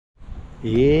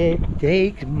It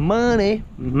takes money,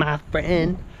 my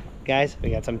friend. Guys, we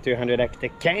got some 300 extra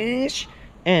cash.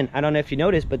 And I don't know if you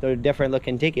noticed, but they're a different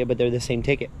looking ticket, but they're the same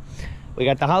ticket. We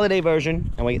got the holiday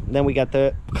version, and then we got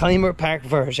the Claimer Pack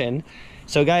version.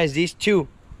 So guys, these two,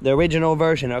 the original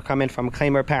version, are coming from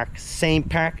Claimer Pack. Same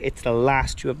pack, it's the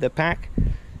last two of the pack.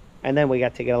 And then we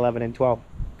got ticket 11 and 12,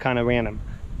 kind of random.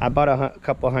 I bought a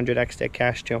couple hundred extra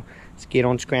cash too. Let's get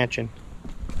on scratching.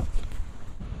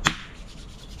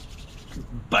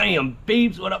 Bam,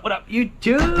 babes, what up,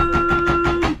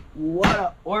 YouTube? What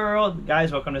up, world?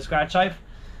 Guys, welcome to Scratch Life.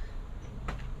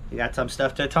 We got some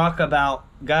stuff to talk about.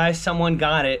 Guys, someone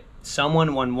got it.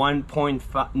 Someone won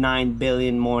 $1.9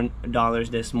 billion more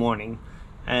this morning.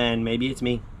 And maybe it's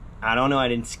me. I don't know, I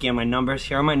didn't scan my numbers.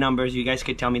 Here are my numbers. You guys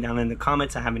could tell me down in the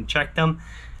comments. I haven't checked them.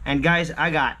 And guys, I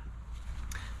got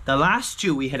the last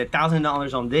two. We hit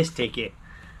 $1,000 on this ticket.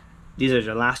 These are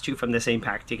the last two from the same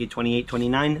pack. Ticket 28,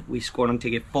 29. We scored on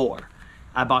ticket 4.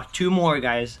 I bought two more,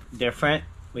 guys. Different.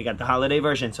 We got the holiday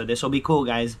version, so this will be cool,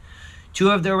 guys.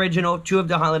 Two of the original, two of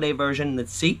the holiday version.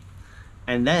 Let's see.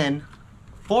 And then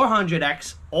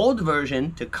 400x old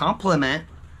version to complement.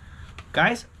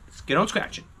 Guys, let's get on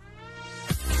scratching.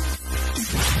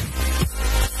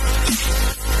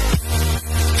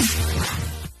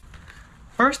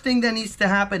 First thing that needs to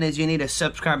happen is you need to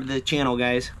subscribe to the channel,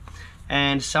 guys.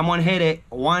 And someone hit it,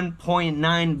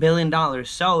 $1.9 billion.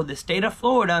 So the state of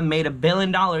Florida made $1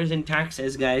 billion in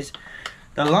taxes, guys.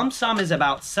 The lump sum is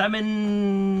about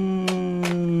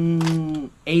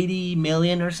 $780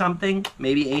 million or something,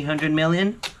 maybe 800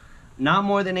 million. Not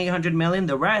more than 800 million.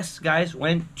 The rest, guys,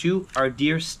 went to our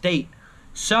dear state.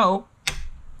 So,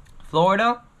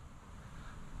 Florida,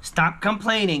 stop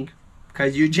complaining,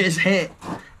 because you just hit.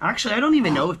 Actually, I don't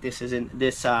even know if this isn't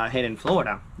this hit in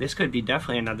Florida. This could be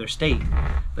definitely another state.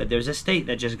 But there's a state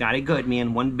that just got it good,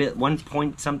 man. 1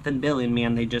 point something billion,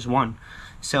 man. They just won.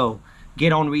 So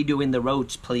get on redoing the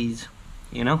roads, please.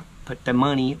 You know, put the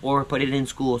money or put it in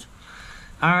schools.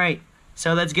 All right.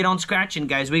 So let's get on scratching,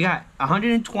 guys. We got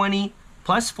 120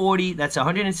 plus 40. That's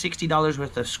 $160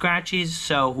 worth of scratches.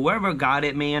 So whoever got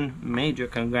it, man, major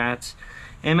congrats.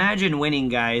 Imagine winning,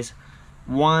 guys.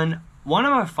 One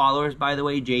of our followers, by the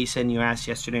way, Jason, you asked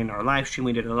yesterday in our live stream.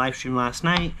 We did a live stream last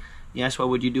night. Yes, what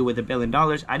would you do with $1 billion?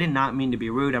 I did not mean to be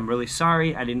rude. I'm really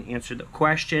sorry. I didn't answer the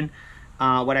question.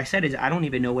 What I said is I don't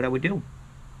even know what I would do.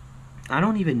 I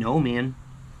don't even know, man.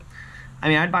 I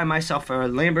mean, I'd buy myself a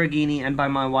Lamborghini. I'd buy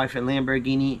my wife a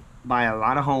Lamborghini. Buy a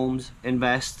lot of homes.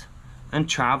 Invest. And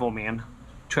travel, man.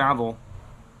 Travel.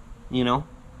 You know?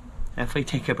 Definitely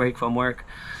take a break from work.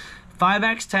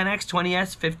 5x, 10x,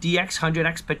 20x, 50x,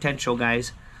 100x potential,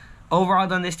 guys.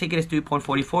 Overall on this ticket is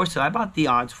 3.44, so I bought the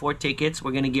odds. 4 tickets.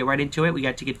 We're going to get right into it. We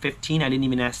got ticket 15. I didn't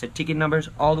even ask the ticket numbers.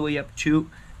 All the way up to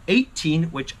 18,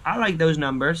 which I like those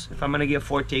numbers. If I'm going to give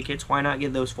 4 tickets, why not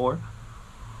give those 4?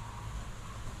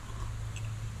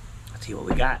 Let's see what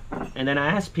we got. And then I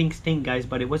asked Pink Stink, guys,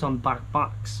 but it was on Black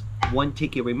Box. 1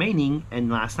 ticket remaining,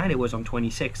 and last night it was on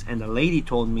 26. And the lady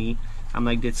told me, I'm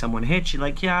like, did someone hit? She's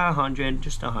like, yeah, 100,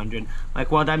 just 100.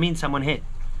 Like, well, that means someone hit.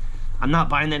 I'm not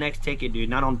buying the next ticket, dude,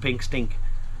 not on Pink Stink.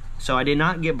 So I did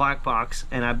not get Black Box,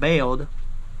 and I bailed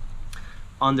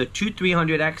on the 2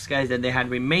 300X, guys, that they had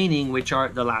remaining, which are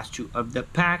the last 2 of the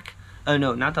pack.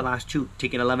 No, not the last 2,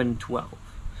 ticket 11 and 12.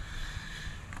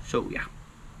 So, yeah.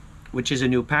 Which is a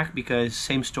new pack because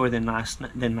same store than last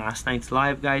night's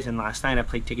live, guys. And last night I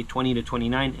played ticket 20 to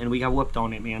 29, and we got whooped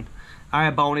on it, man. All right,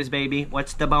 bonus, baby.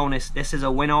 What's the bonus? This is a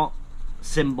win-all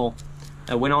symbol,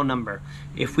 a win-all number.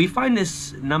 If we find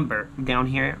this number down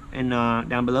here and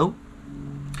down below,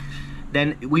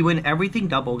 then we win everything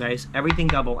double, guys. Everything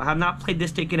double. I have not played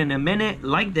this ticket in a minute.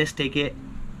 Like this ticket.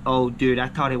 Oh, dude, I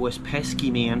thought it was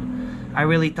pesky, man. I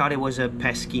really thought it was a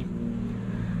pesky.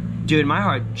 Dude, my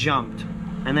heart jumped,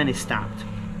 and then it stopped.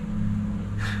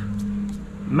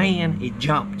 Man, it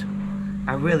jumped.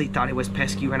 I really thought it was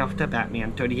pesky right off the bat,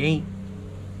 man. 38.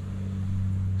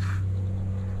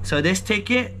 So this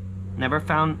ticket, never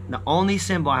found. The only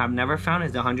symbol I have never found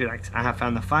is the 100x. I have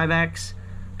found the 5x.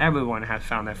 Everyone has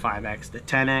found the 5x, the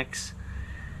 10x.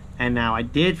 And now I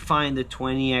did find the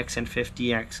 20x and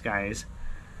 50x, guys.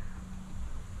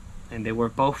 And they were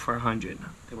both for 100.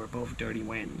 They were both dirty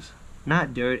wins.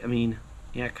 Not dirty, I mean,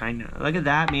 yeah, kind of. Look at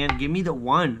that, man. Give me the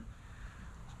 1.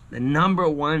 The number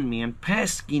 1, man.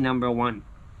 Pesky number 1.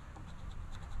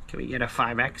 Can we get a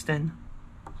 5x then?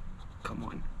 Come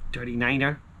on.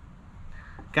 39er.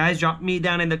 Guys, drop me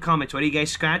down in the comments. What are you guys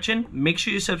scratching? Make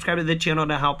sure you subscribe to the channel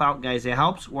to help out, guys. It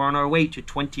helps. We're on our way to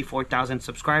 24,000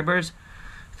 subscribers.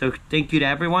 So thank you to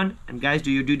everyone. And guys, do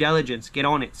your due diligence. Get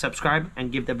on it. Subscribe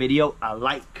and give the video a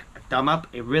like. thumb up.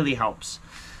 It really helps.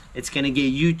 It's going to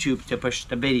get YouTube to push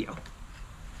the video.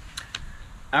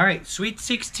 All right, Sweet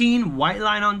 16, white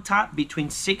line on top between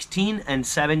 16 and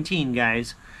 17,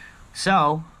 guys.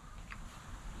 So,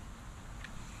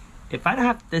 if I'd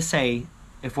have to say,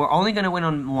 if we're only going to win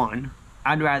on one,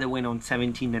 I'd rather win on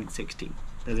 17 than 16.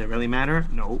 Does it really matter?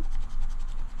 No.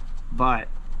 But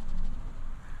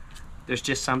there's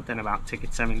just something about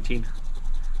ticket 17.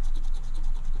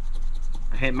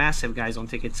 I hit massive, guys, on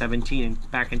ticket 17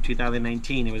 back in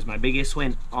 2019. It was my biggest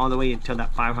win all the way until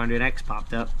that 500X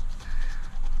popped up.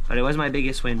 But it was my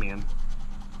biggest win, man.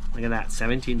 Look at that,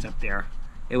 17's up there.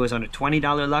 It was on a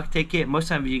 $20 luck ticket.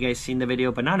 Most of you guys seen the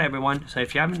video, but not everyone. So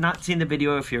if you haven't not seen the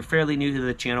video, if you're fairly new to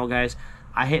the channel, guys,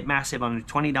 I hit massive on a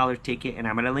 $20 ticket, and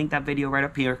I'm going to link that video right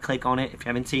up here. Click on it if you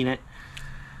haven't seen it.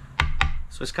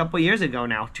 So it's a couple years ago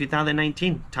now,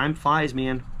 2019. Time flies,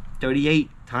 man. 38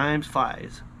 times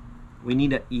flies. We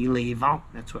need an 11.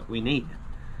 That's what we need.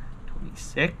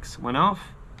 26 went off.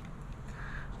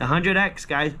 The 100X,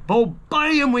 guys. Boom,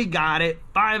 bam, we got it.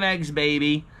 5X,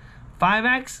 baby.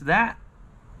 5X, that,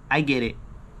 I get it.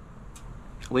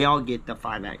 We all get the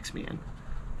 5X, man.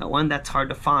 The one that's hard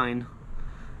to find,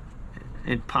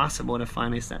 impossible to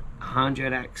find, is that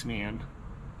 100X, man.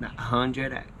 That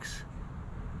 100X.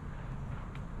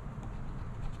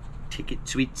 Ticket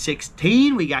Sweet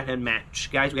 16, we got a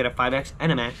match. Guys, we got a 5X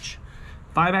and a match.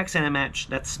 5X and a match.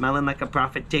 That's smelling like a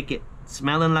profit ticket.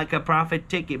 Smelling like a profit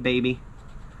ticket, baby.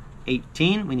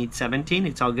 18, we need 17.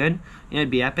 It's all good. You know, it'd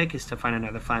be epic is to find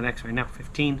another 5X right now.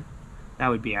 15, that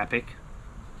would be epic.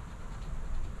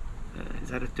 Is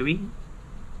that a 3?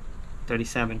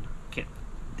 37. Okay.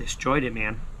 Destroyed it,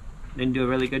 man. Didn't do a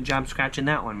really good job scratching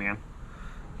that one, man.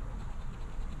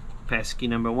 Pesky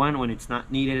number 1 when it's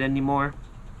not needed anymore.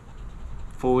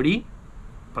 40.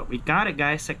 But we got it,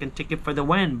 guys. Second ticket for the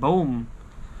win. Boom.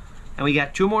 And we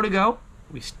got 2 more to go.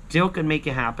 We still can make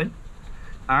it happen.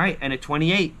 All right, and a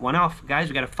 28. One off. Guys,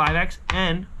 we got a 5X,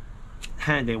 and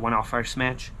they won off first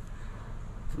match.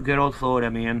 Good old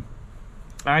Florida, man.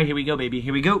 All right, here we go, baby.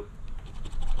 Here we go.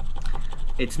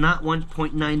 It's not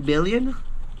 1.9 billion.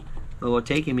 But we'll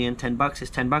take it, man. 10 bucks is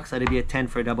 10 bucks. Let it be a 10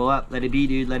 for a double up. Let it be,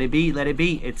 dude. Let it be. Let it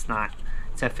be. It's not.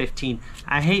 It's at 15.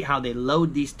 I hate how they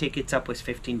load these tickets up with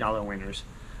 $15 winners.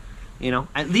 You know,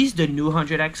 at least the new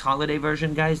 100X holiday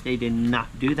version, guys, they did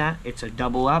not do that. It's a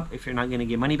double up if you're not going to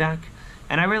get money back.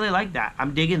 And I really like that.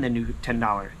 I'm digging the new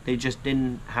 $10. They just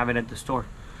didn't have it at the store.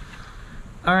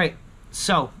 All right,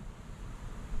 so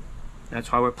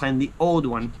that's why we're playing the old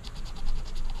one.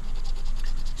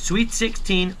 Sweet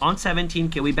 16 on 17.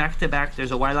 Can we back to back?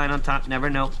 There's a white line on top. Never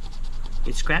know.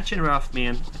 It's scratching rough,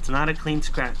 man. It's not a clean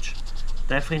scratch.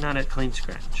 Definitely not a clean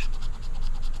scratch.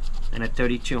 And at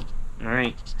 32. All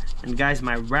right. And guys,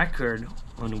 my record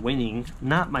on winning,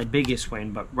 not my biggest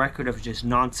win, but record of just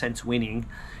nonsense winning,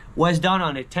 was done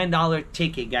on a $10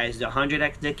 ticket, guys. The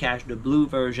 100X the cash, the blue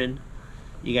version.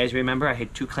 You guys remember I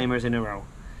hit 2 claimers in a row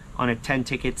on a 10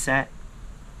 ticket set.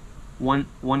 One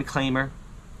claimer,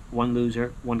 1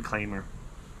 loser, 1 claimer.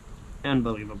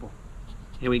 Unbelievable.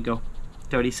 Here we go.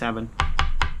 37.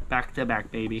 Back to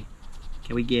back, baby.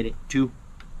 Can we get it? 2.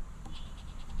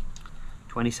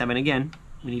 27 again.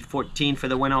 We need 14 for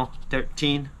the win all.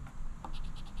 13.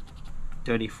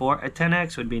 34. A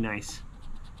 10X would be nice.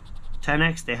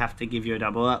 10X, they have to give you a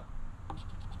double up.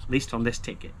 At least on this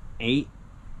ticket. 8.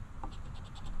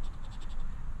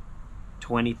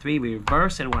 23. We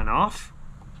reverse and went off.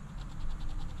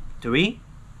 3.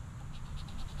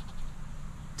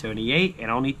 38. It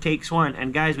only takes 1.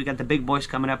 And guys, we got the big boys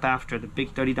coming up after. The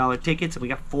big $30 tickets. And we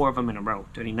got 4 of them in a row.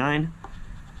 39.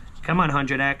 Come on,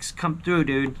 100X. Come through,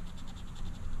 dude.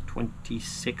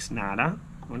 26. Nada.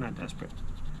 We're not desperate.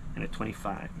 And a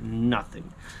 25.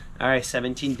 Nothing. Alright,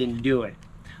 17 didn't do it.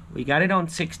 We got it on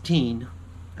 16.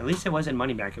 At least it wasn't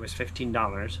money back. It was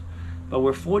 $15. But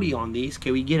we're 40 on these.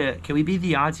 Can we beat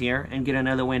the odds here and get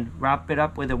another win? Wrap it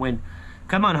up with a win.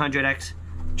 Come on, 100X.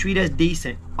 Treat us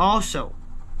decent. Also,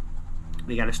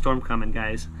 we got a storm coming,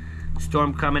 guys.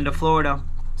 Storm coming to Florida.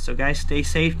 So guys, stay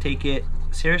safe. Take it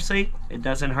seriously. It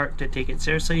doesn't hurt to take it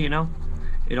seriously, you know.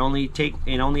 It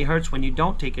only hurts when you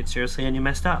don't take it seriously and you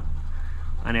messed up.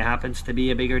 And it happens to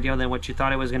be a bigger deal than what you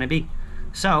thought it was going to be.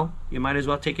 So, you might as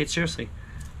well take it seriously.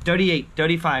 38,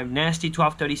 35, nasty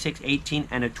 12, 36, 18,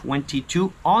 and a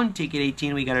 22. On ticket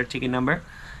 18, we got our ticket number.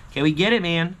 Can we get it,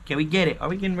 man? Can we get it? Are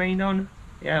we getting rained on?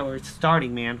 Yeah, we're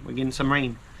starting, man. We're getting some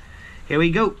rain. Here we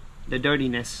go. The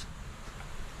dirtiness.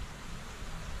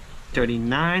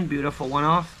 39, beautiful one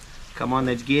off. Come on,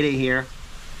 let's get it here.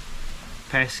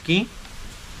 Pesky.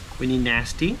 We need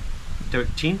nasty.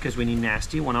 13, because we need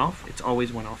nasty. One off. It's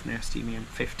always one off nasty, man.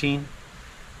 15.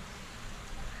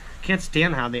 can't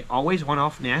stand how they always went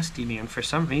off nasty, man, for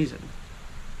some reason.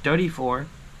 34.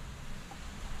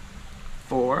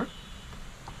 4.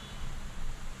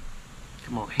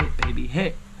 Come on, hit, baby,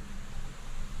 hit.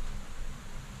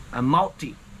 A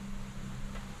multi.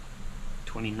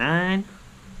 29.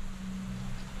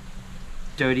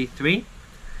 33.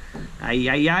 Ay,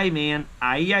 ay, ay, man.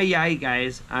 Ay, ay, ay,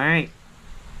 guys. All right.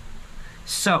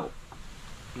 So,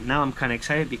 now I'm kind of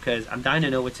excited because I'm dying to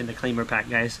know what's in the claimer pack,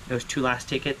 guys. Those 2 last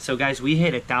tickets. So, guys, we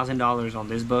hit $1,000 on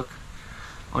this book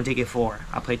on ticket 4.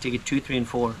 I played ticket 2, 3, and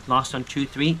 4. Lost on 2,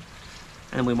 3, and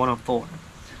then we won on 4.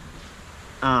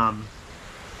 I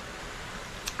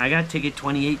got ticket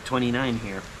 28, 29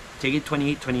 here. Ticket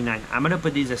 28, 29. I'm going to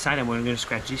put these aside and we're going to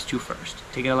scratch these 2 first.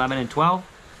 Ticket 11 and 12.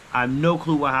 I have no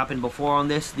clue what happened before on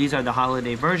this. These are the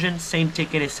holiday version. Same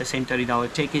ticket. It's the same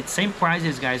 $30 ticket. Same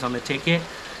prizes, guys, on the ticket.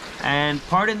 And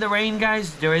pardon the rain,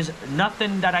 guys. There is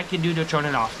nothing that I can do to turn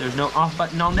it off. There's no off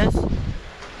button on this.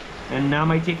 And now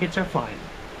my tickets are flying.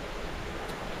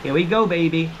 Here we go,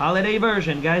 baby. Holiday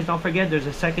version. Guys, don't forget there's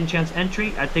a second chance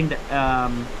entry. I think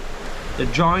that the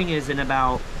drawing is in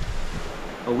about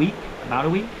a week. About a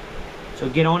week. So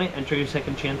get on it. Enter your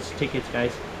second chance tickets,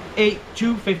 guys. 8,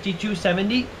 2, 52,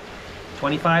 70.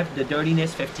 25, the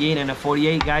dirtiness, 58, and a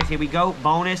 48. Guys, here we go.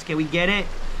 Bonus. Can we get it?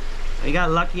 We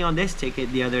got lucky on this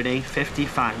ticket the other day.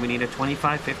 55. We need a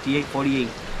 25, 58, 48.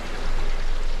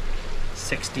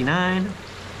 69.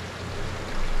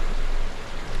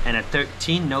 And a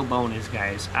 13. No bonus,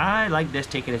 guys. I like this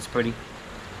ticket. It's pretty.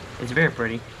 It's very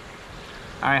pretty.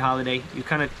 Alright, Holiday. You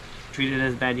kind of treated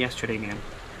us bad yesterday, man.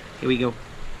 Here we go.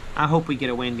 I hope we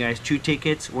get a win, guys. 2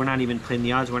 tickets. We're not even playing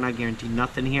the odds. We're not guaranteed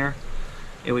nothing here.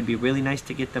 It would be really nice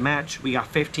to get the match. We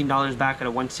got $15 back at a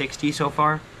 160 so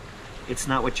far. It's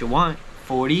not what you want.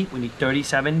 40. We need 30,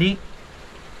 70.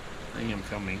 I am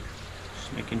filming.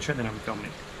 Just making sure that I'm filming.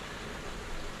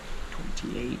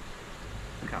 28.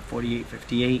 We got 48,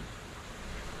 58.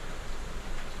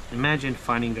 Imagine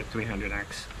finding the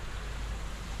 300x.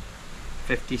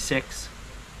 56.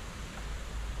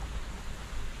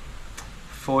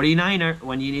 49er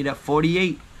when you need a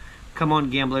 48. Come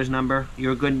on, gambler's number.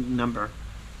 You're a good number.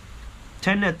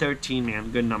 10 to 13,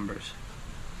 man. Good numbers.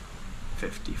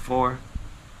 54.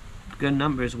 Good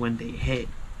numbers when they hit.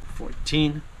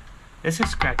 14. This is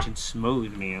scratching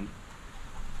smooth, man.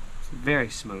 It's very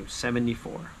smooth.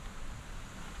 74.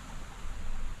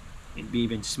 It'd be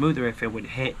even smoother if it would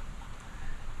hit.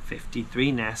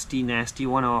 53. Nasty, nasty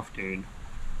one off, dude.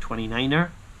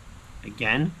 29er.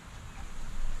 Again.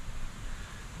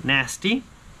 Nasty.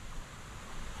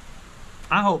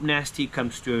 I hope nasty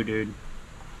comes through, dude.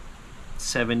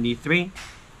 73.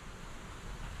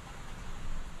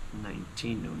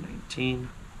 19, no 19.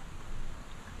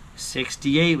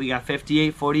 68, we got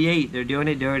 58, 48. They're doing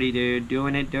it dirty, dude.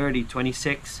 Doing it dirty.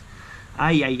 26.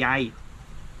 Ay, ay, ay.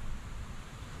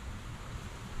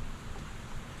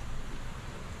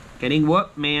 Getting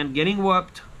whooped, man. Getting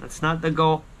whooped. That's not the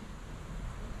goal.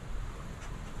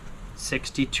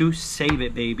 62, save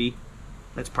it, baby.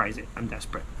 Let's prize it. I'm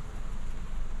desperate.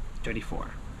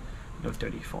 34. No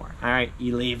 34. Alright,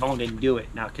 you leave on and do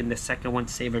it. Now, can the second one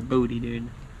save her booty, dude?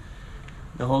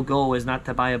 The whole goal was not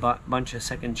to buy a bunch of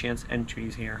second chance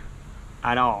entries here.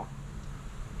 At all.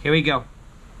 Here we go.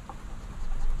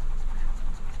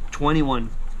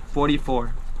 21,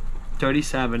 44,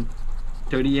 37,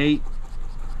 38,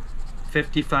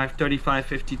 55, 35,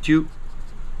 52,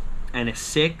 and a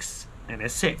 6, and a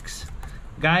 6.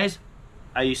 Guys,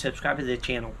 are you subscribed to the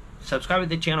channel? Subscribe to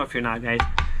the channel if you're not, guys.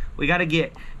 We gotta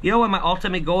get, you know what my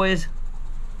ultimate goal is?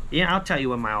 Yeah, I'll tell you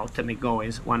what my ultimate goal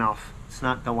is. One off. It's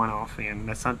not the one off, man.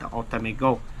 That's not the ultimate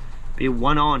goal. Be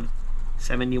one on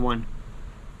 71.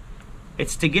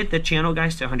 It's to get the channel,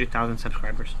 guys, to 100,000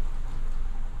 subscribers.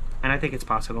 And I think it's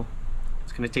possible.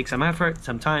 It's gonna take some effort,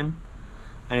 some time,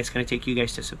 and it's gonna take you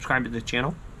guys to subscribe to the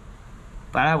channel.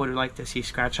 But I would like to see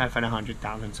Scratch Life at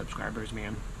 100,000 subscribers,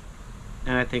 man.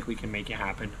 And I think we can make it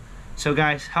happen. So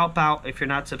guys, help out. If you're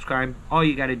not subscribed, all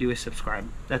you gotta do is subscribe.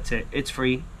 That's it. It's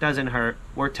free. Doesn't hurt.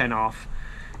 We're 10 off.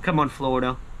 Come on,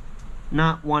 Florida.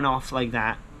 Not one off like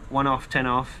that. 1 off, 10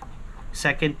 off.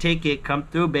 Second ticket. Come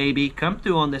through, baby. Come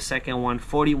through on the second one.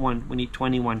 41. We need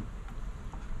 21.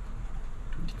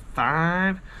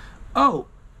 25. Oh,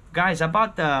 guys, I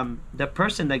bought the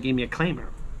person that gave me a claimer.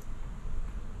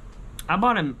 I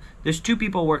bought him. There's 2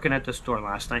 people working at the store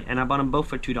last night, and I bought them both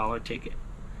for $2 ticket.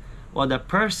 Well, the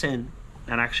person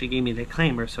that actually gave me the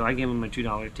claimer, so I gave him a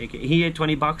 $2 ticket. He hit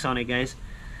 20 bucks on it, guys.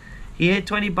 He hit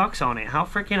 20 bucks on it. How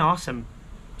freaking awesome.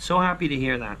 So happy to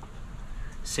hear that.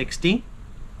 60.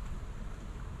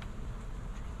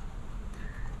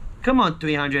 Come on,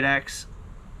 300X.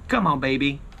 Come on,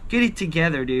 baby. Get it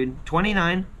together, dude.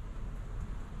 29.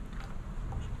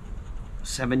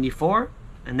 74.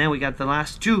 And then we got the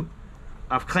last two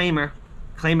of Claimer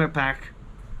pack.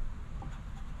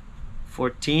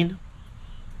 14.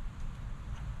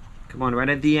 Come on, right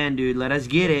at the end, dude. Let us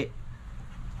get it.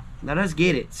 Let us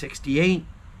get it. 68.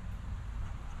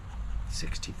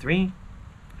 63.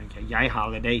 Okay, yay,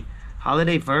 Holiday.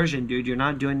 Holiday version, dude. You're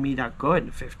not doing me that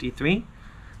good. 53.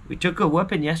 We took a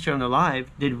whooping yesterday on the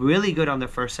live. Did really good on the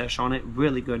first session on it.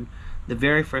 Really good. The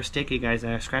very first ticket, guys,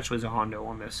 that I scratched was a Hondo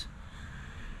on this.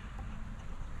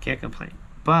 Can't complain.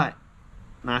 But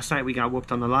last night we got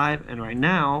whooped on the live, and right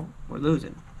now we're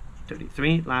losing.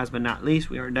 33. Last but not least,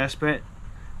 we are desperate.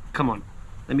 Come on.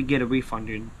 Let me get a refund,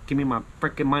 dude. Give me my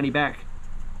freaking money back.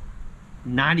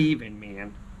 Not even,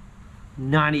 man.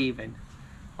 Not even.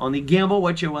 Only gamble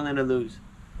what you're willing to lose.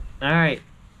 Alright.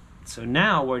 So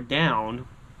now we're down.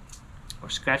 We're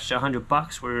scratched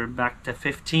 $100. We're back to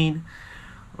 15.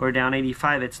 We're down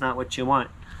 85. It's not what you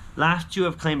want. Last two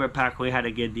of Claimer pack, we had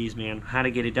to get these, man. Had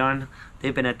to get it done.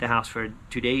 They've been at the house for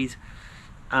 2 days.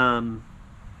 Or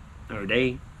a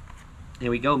day. Here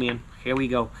we go, man. Here we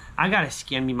go. I gotta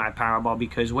scan me my Powerball,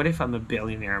 because what if I'm a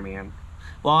billionaire, man?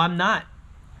 Well, I'm not.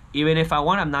 Even if I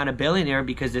want, I'm not a billionaire,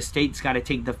 because the state's gotta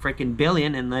take the freaking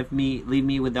billion and leave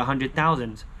me with the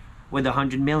 100,000s, with the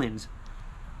 100 millions,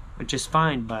 which is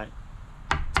fine, but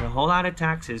it's a whole lot of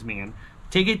taxes, man.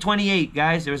 Ticket 28,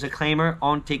 guys. There's a Claimer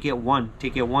on ticket 1.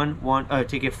 Ticket 1,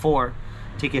 ticket 4.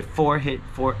 Ticket 4 hit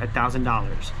for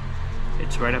 $1,000.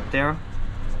 It's right up there.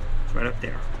 It's right up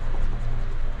there.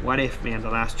 What if, man, the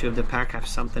last two of the pack have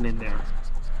something in there?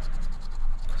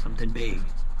 Something big.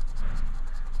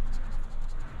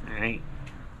 Alright.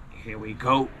 Here we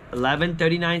go. 11,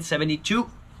 39,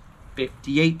 72,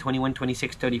 58, 21,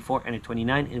 26, 34, and a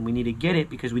 29. And we need to get it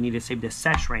because we need to save the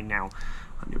sesh right now.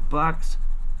 $100.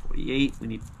 48. We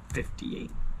need 58.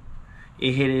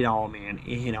 It hit it all, man.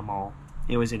 It hit them all.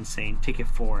 It was insane. Ticket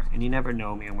 4. And you never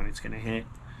know, man, when it's going to hit.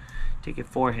 Ticket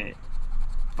 4 hit.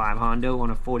 5 Hondo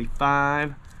on a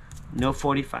 45. No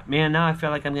 45. Man, now I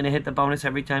feel like I'm going to hit the bonus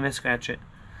every time I scratch it.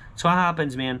 So what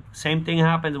happens, man? Same thing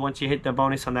happens once you hit the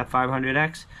bonus on that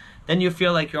 500X. Then you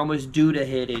feel like you're almost due to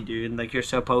hit it, dude. Like you're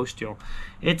supposed to.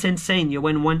 It's insane. You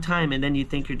win one time and then you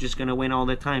think you're just going to win all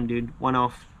the time, dude. One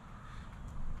off.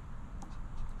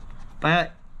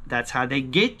 But that's how they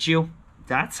get you.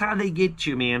 That's how they get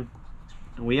you, man.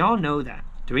 And we all know that.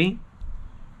 3.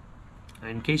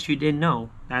 In case you didn't know,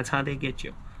 that's how they get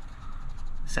you.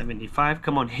 75.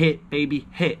 Come on, hit, baby,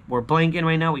 hit. We're blanking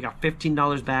right now. We got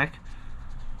 $15 back.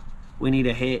 We need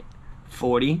a hit.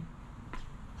 40.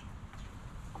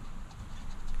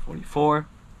 44.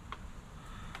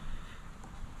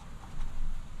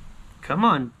 Come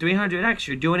on, 300X.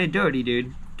 You're doing it dirty,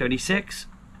 dude. 36.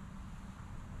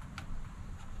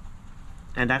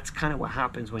 And that's kind of what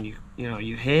happens when you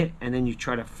hit and then you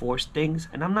try to force things.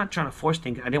 And I'm not trying to force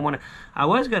things. I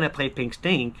was going to play Pink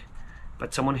Stink,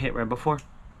 but someone hit right before.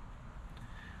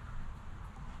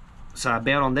 So I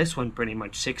bailed on this one pretty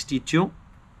much. 62.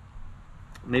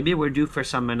 Maybe we're due for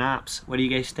some Manaps. What do you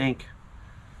guys think?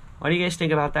 What do you guys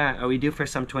think about that? Are we due for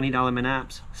some $20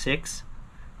 Manaps? 6.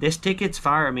 This ticket's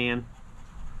fire, man.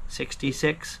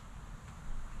 66.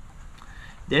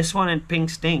 This one and Pink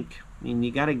Stink. I mean,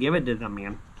 you gotta give it to them,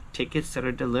 man. Tickets that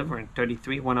are delivering.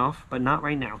 33, one off, but not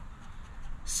right now.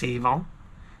 Save all.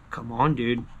 Come on,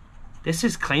 dude. This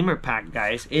is Claimer pack,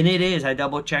 guys. And it is. I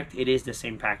double checked. It is the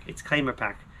same pack. It's Claimer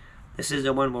pack. This is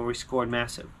the one where we scored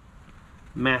massive.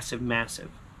 Massive,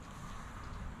 massive.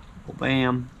 Oh,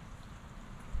 bam.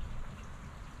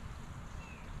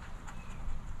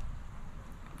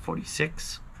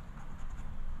 46.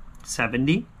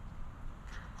 70.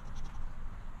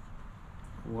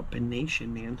 Whoopin'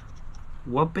 Nation, man.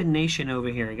 Whoopin' Nation over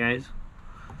here, guys.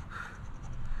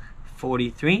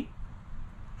 43.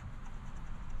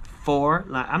 4.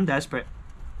 I'm desperate.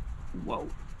 Whoa.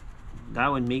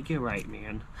 That would make it right,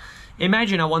 man.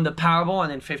 Imagine I won the Powerball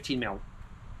and then 15 mil.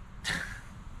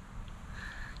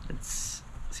 Let's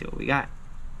see what we got.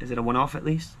 Is it a one-off at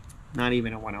least? Not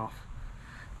even a one-off.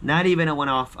 Not even a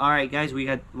one-off. All right, guys,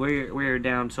 we're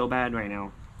down so bad right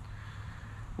now.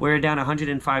 We're down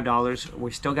 $105.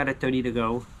 We still got a 30 to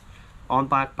go on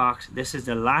Black Box. This is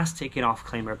the last ticket off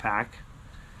Claimer pack.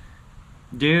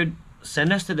 Dude,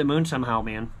 send us to the moon somehow,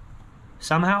 man.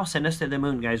 Somehow send us to the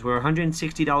moon, guys. We're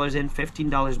 $160 in,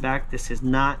 $15 back. This is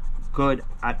not good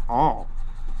at all.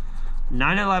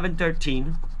 9, 11,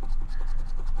 13.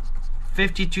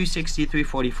 52, 63,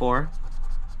 44.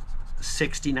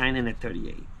 69 and a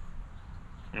 38.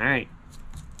 All right.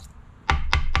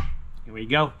 Here we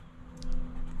go.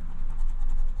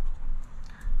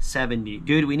 70.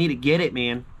 Dude, we need to get it,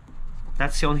 man.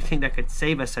 That's the only thing that could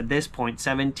save us at this point.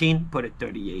 17, put it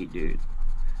 38, dude.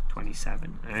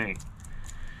 27. All right.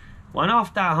 One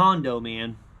off that Hondo,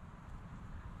 man.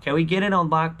 Can we get it on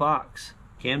black box?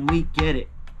 Can we get it?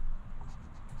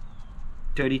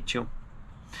 32.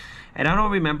 And I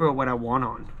don't remember what I won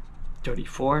on.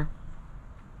 34.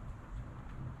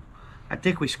 I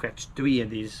think we scratched 3 of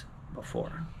these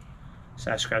before.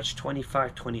 So I scratched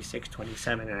 25, 26,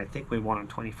 27, and I think we won on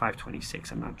 25,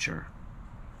 26. I'm not sure.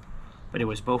 But it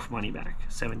was both money back.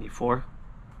 74.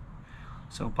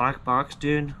 So black box,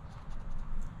 dude.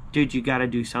 Dude, you gotta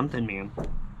do something, man.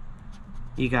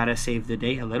 You gotta save the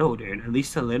day a little, dude. At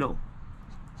least a little.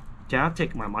 Dude, I'll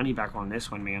take my money back on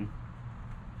this one, man.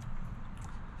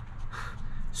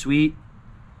 Sweet.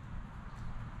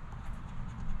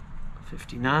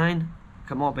 59.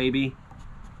 Come on, baby.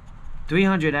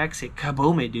 300 exit.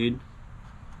 Kaboom it, dude.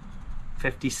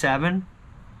 57.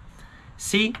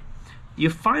 See? You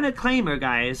find a claimer,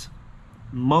 guys.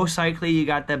 Most likely you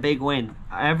got the big win.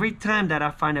 Every time that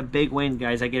I find a big win,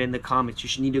 guys, I get in the comments, you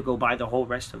should need to go buy the whole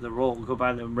rest of the roll. Go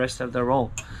buy the rest of the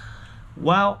roll.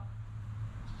 Well,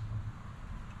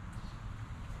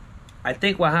 I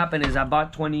think what happened is I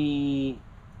bought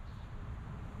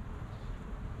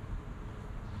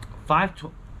 25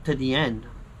 to the end.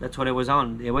 That's what it was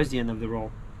on. It was the end of the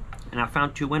roll. And I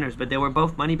found 2 winners, but they were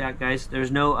both money back, guys.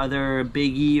 There's no other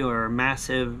biggie or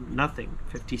massive nothing.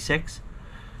 56.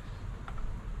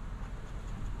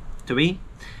 3.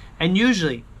 And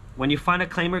usually when you find a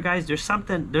claimer, guys,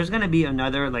 there's gonna be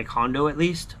another like Hondo at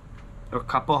least, or a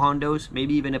couple Hondos,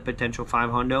 maybe even a potential 5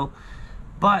 Hondo.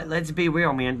 But let's be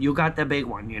real, man, you got the big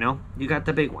one, you know, you got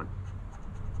the big one.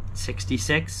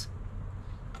 66.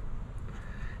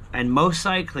 And most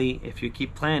likely if you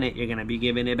keep playing it, you're gonna be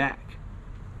giving it back.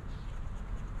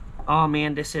 Oh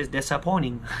man, this is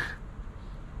disappointing.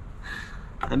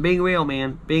 I'm being real,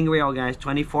 man, being real, guys.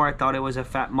 24, I thought it was a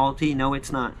fat multi. No,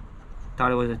 it's not.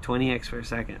 Thought it was a 20x for a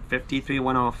second. 53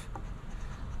 went off.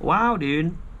 Wow,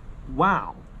 dude.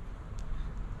 Wow.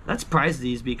 Let's prize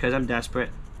these because I'm desperate.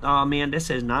 Oh man,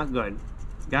 this is not good.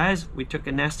 Guys, we took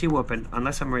a nasty whooping.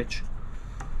 Unless I'm rich.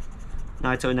 No,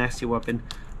 it's a nasty whooping.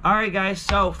 Alright, guys,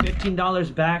 so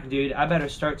 $15 back, dude. I better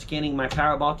start scanning my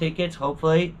Powerball tickets,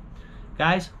 hopefully.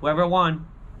 Guys, whoever won,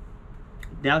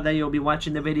 now that you'll be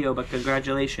watching the video, but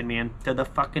congratulations, man. To the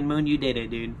fucking moon, you did it,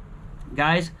 dude.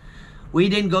 Guys, we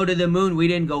didn't go to the moon. We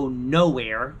didn't go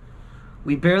nowhere.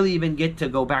 We barely even get to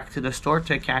go back to the store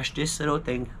to cash this little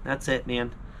thing. That's it,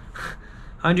 man.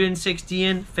 160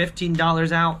 in,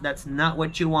 $15 out. That's not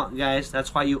what you want, guys.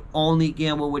 That's why you only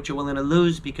gamble what you're willing to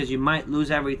lose, because you might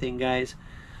lose everything, guys.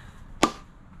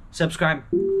 Subscribe.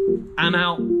 I'm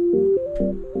out.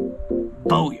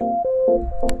 Bow you.